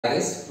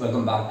Guys,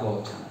 welcome back to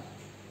our channel.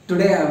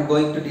 Today I am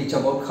going to teach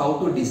about how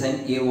to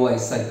design AOI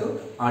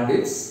circuit and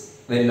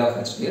its Verilog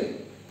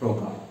HDL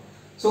program.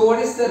 So what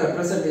is the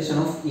representation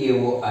of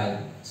AOI?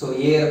 So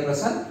A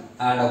represent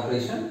AND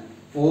operation,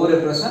 O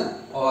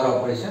represent OR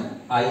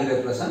operation, I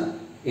represent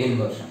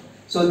inversion.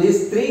 So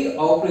these three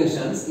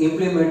operations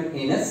implement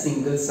in a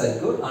single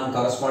circuit and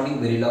corresponding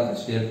Verilog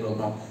HDL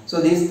program.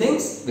 So these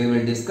things we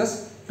will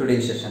discuss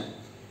today's session.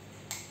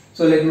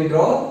 So let me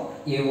draw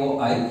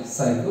AOI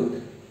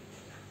circuit.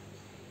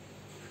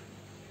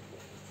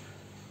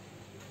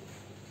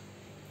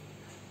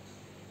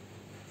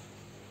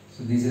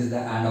 So this is the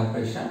AND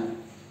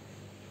operation,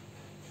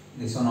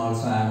 this one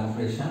also AND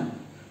operation.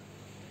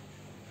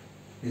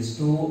 These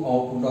two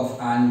output of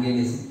AND gate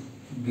is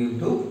give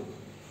to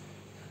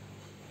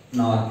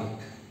NOR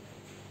gate.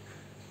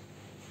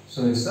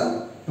 So it's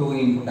a 2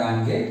 input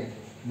AND gate,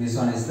 this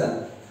one is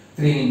the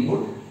 3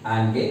 input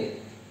AND gate.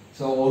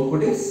 So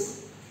output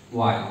is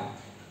Y.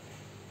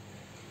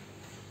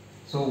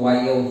 So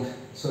Y out,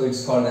 so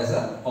it's called as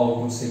a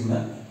output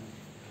signal,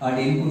 and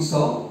inputs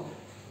of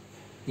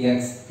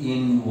X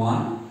in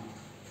 1,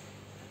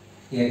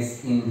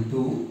 X in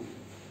 2,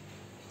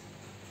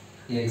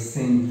 X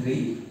in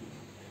 3,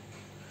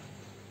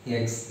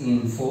 X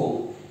in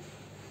 4,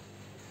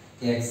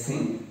 X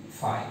in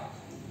 5.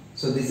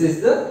 So this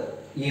is the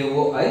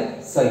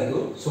AOI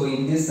circuit. So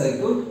in this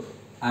circuit,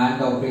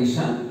 AND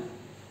operation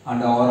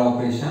and OR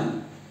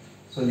operation.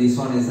 So this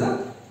one is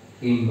the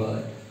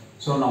invert.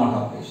 So NOT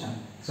operation.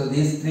 So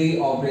these three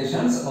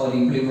operations are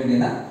implemented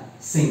in a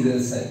single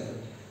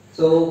circuit.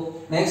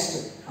 So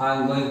next I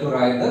am going to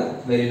write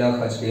the Verilog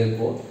HDL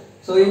code.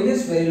 So in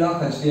this Verilog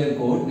HDL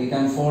code we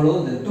can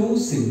follow the two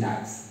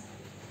syntax.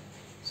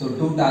 So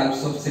two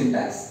types of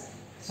syntax.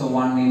 So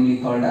one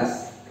namely called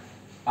as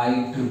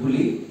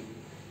IEEE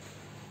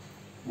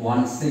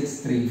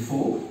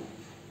 1634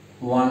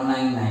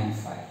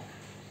 1995,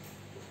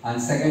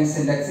 and second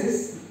syntax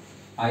is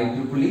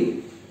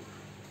IEEE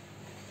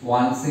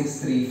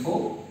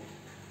 1634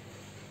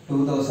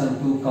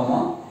 2002,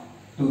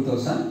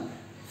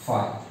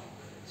 2005.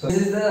 So this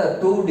is the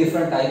two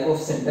different type of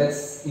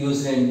syntax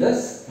used in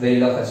this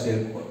Verilog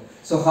HDL code.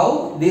 So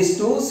how these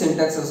two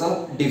syntaxes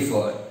are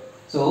differed?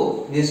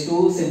 So these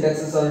two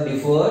syntaxes are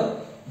differed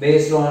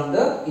based on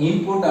the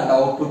input and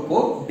output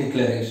port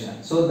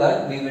declaration. So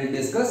that we will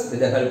discuss with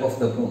the help of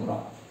the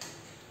program.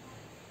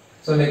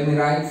 So let me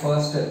write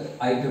first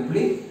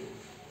IEEE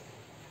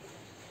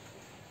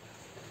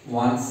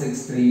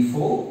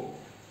 1634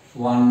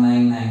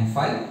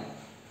 1995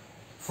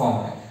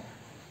 format.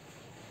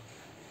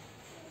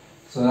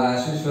 So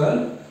as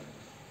usual,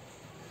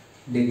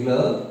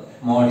 declare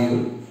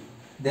module,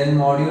 then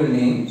module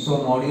name. So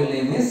module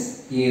name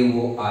is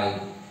AOI.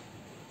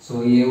 So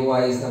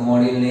AOI is the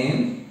module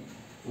name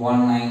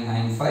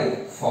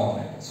 1995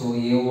 format. So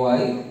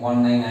AOI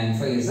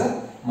 1995 is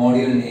a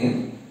module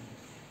name.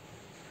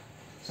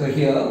 So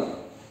here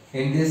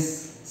in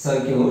this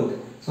circuit,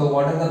 so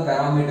what are the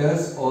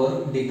parameters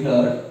or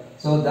declared?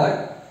 So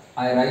that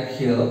I write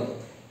here.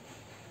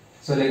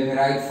 So let me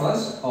write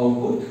first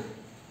output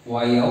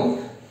Y out,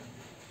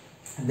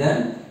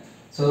 then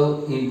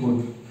so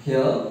input.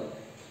 Here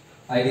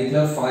I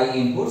declare 5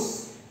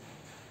 inputs.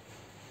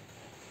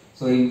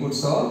 So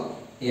inputs are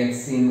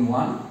X in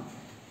 1,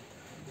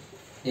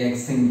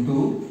 X in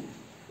 2,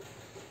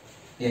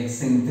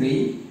 X in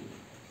 3,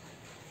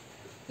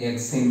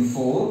 X in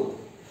 4,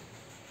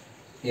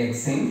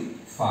 X in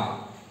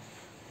 5.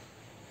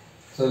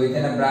 So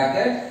within a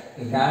bracket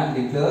you can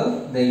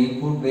declare the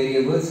input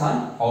variables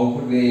and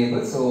output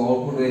variables. So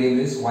output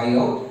variable is Y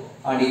out,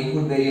 and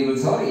input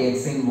variables are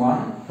X in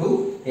 1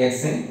 to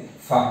X in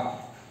 5.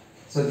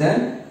 So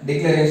then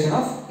declaration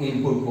of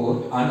input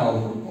port and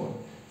output port.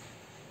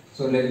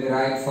 So let me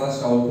write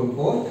first output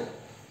port.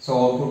 So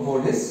output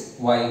port is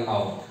Y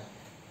out.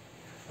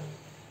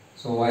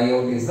 So Y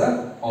out is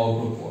the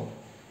output port.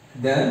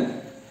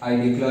 Then I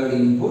declared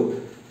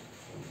input.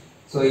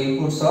 So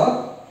inputs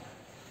are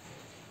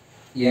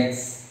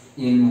X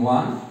in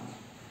 1,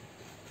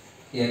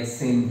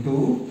 X in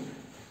 2,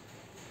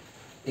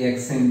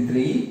 X in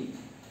 3,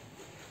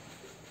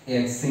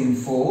 X in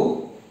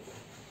 4,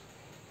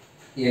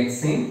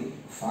 X in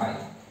 5.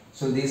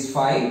 So these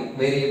 5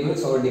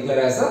 variables are declared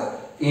as a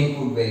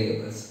input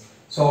variables.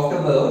 So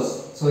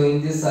afterwards, so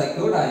in this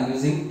circuit I am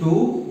using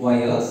two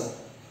wires.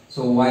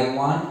 So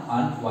Y1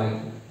 and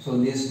Y2. So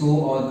these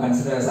two are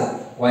considered as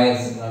a wire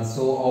signal.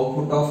 So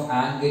output of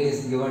AND gate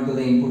is given to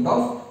the input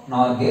of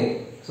NOR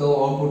gate. So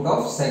output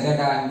of second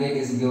AND gate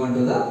is given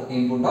to the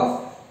input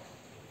of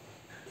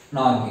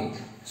NOR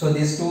gate. So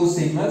these two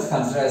signals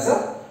considered as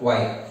a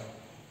wire.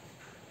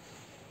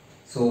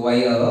 So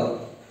wire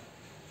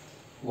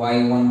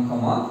Y1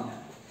 comma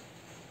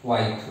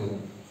Y2.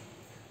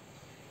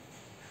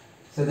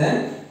 So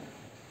then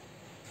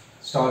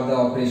start the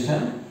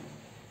operation.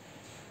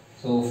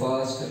 So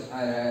first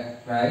I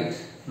write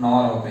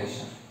NOR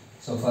operation.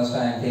 So first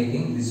I am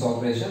taking this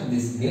operation,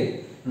 this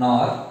gate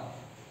NOR.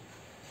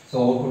 So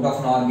output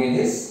of NOR gate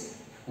is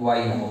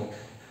Y out.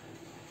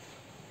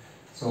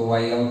 So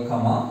y out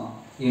comma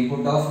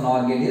input of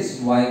NOR gate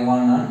is y1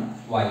 and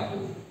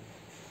y2.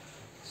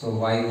 So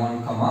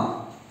y1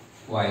 comma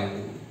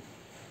y2.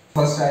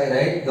 First I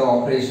write the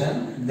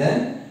operation,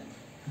 then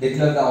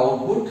declare the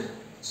output.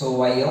 So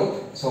y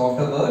out. So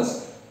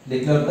afterwards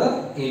declare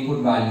the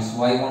input values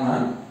y1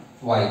 and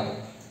y2.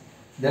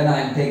 Then I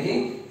am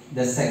taking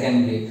the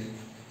second gate.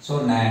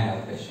 So NAND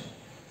operation.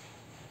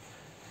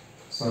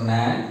 So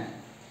NAND,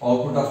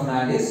 output of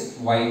NAND is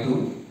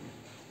y2.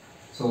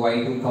 So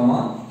y2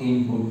 comma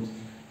input.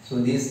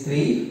 So these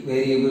three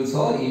variables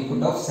are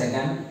input of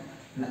second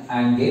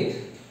AND gate.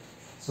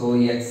 So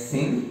x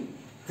in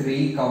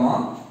 3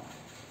 comma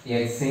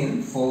x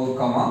in 4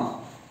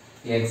 comma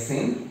x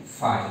in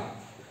 5.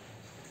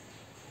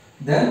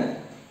 Then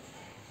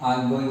I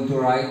am going to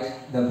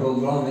write the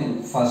program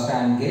in first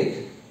AND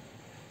gate.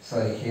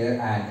 Sorry, here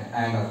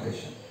AND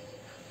operation.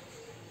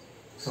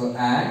 So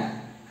AND,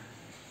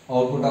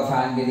 output of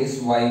AND gate is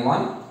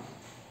y1.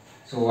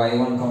 So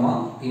y1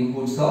 comma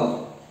inputs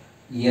of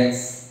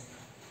x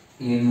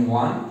in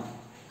 1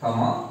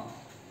 comma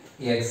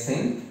x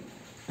in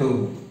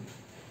 2.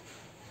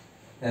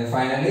 Then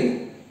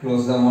finally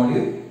close the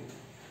module.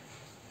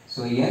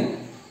 So end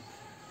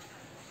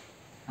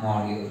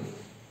module.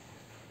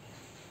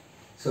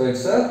 So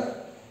it's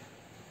a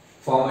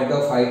format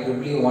of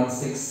IEEE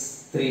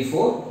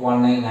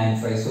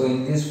 1634-1995. So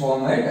in this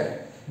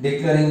format,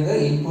 declaring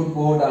the input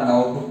port and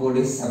output port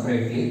is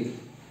separately.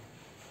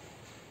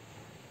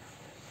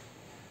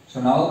 So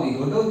now we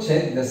go to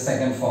check the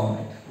second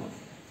format.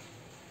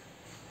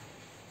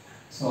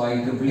 So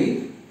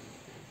IEEE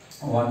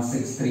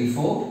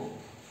 1634-2002,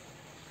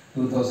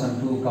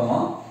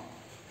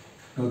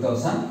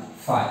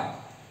 2005.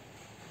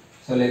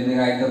 So let me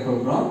write the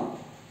program.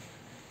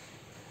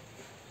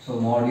 So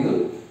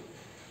module,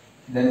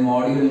 then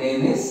module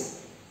name is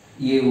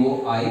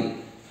AOI.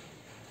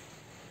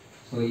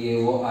 So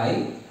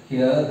AOI,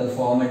 here the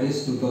format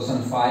is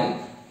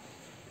 2005.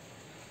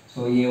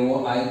 So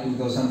AOI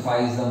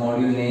 2005 is the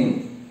module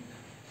name.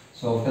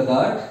 So after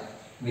that,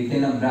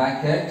 within a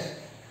bracket,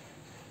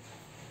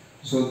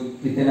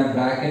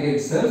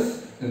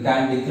 itself, you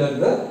can declare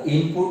the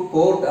input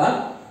port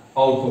and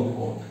output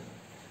port.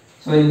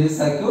 So in this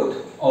circuit,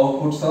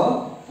 outputs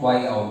are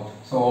Y out.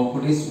 So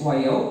output is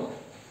Y out.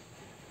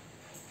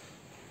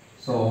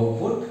 So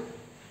output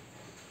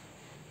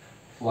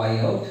Y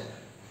out.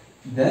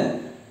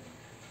 Then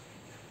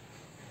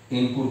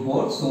input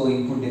port. So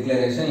input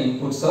declaration.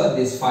 Inputs are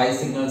these 5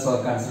 signals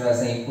are considered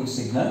as an input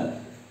signal.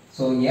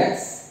 So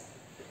X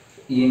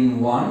in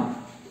 1,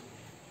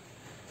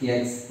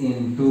 X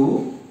in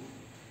 2,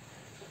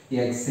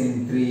 X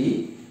in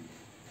 3,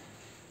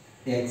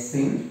 X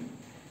in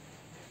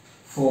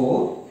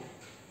 4,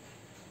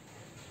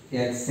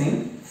 X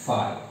in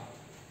 5.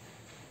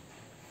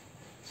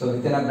 So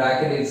within a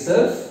bracket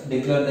itself,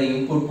 declare the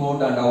input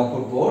port and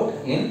output port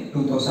in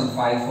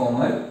 2005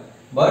 format.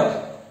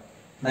 But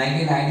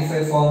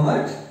 1995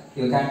 format,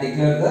 you can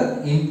declare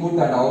the input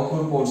and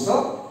output ports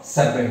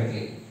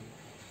separately.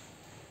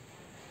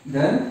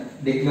 Then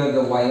declare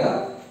the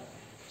wire.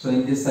 So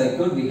in this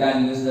circuit, we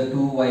can use the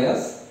 2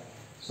 wires.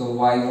 So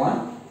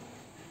Y1,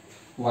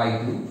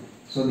 Y2.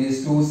 So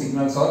these 2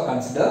 signals are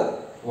considered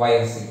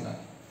wire signal.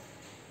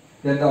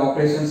 Then the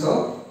operations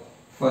are,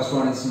 first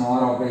one is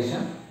NOR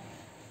operation.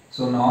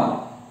 So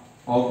NOR,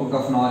 output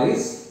of NOR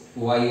is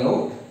Y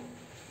out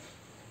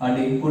and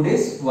input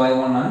is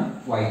Y1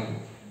 and Y2.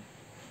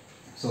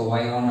 So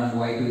Y1 and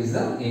Y2 is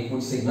the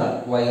input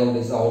signal, Y out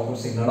is the output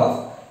signal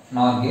of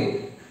NOR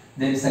gate.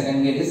 Then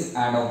second gate is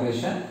AND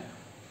operation.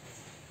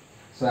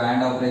 So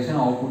AND operation,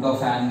 output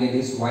of AND gate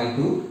is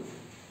Y2.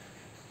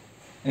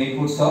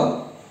 Inputs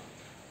are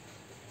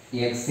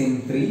X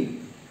in 3,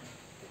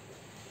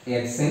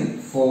 X in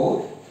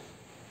 4,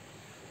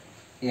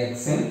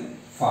 X in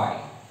 5.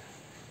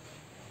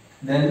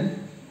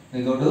 Then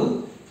we go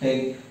to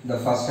take the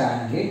first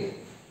AND gate.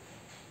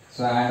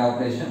 So AND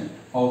operation,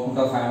 output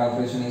of AND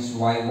operation is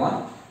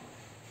Y1.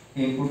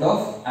 Input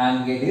of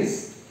AND gate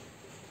is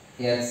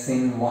X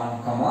in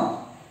 1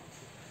 comma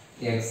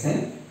X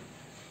in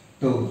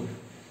 2.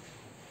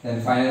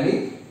 Then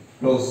finally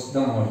close the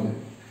module.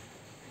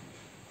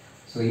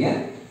 So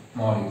here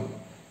module.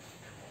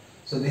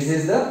 So this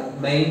is the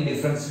main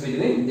difference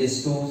between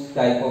these 2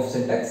 type of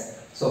syntax.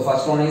 So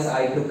first one is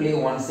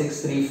IEEE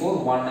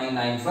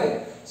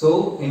 1634-1995.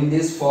 So in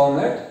this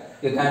format,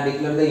 you can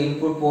declare the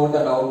input port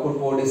and output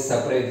port is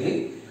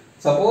separately.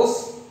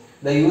 Suppose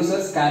the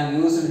users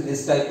can use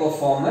this type of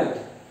format.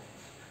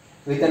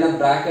 Within a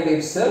bracket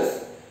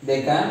itself,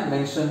 they can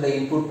mention the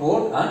input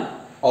port and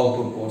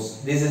output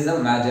ports. This is the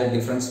major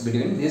difference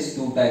between these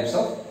 2 types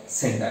of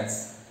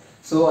syntax.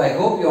 So I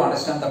hope you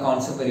understand the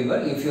concept very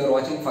well. If you are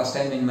watching first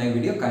time in my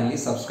video, kindly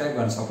subscribe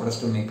and support us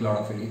to make a lot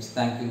of videos.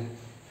 Thank you.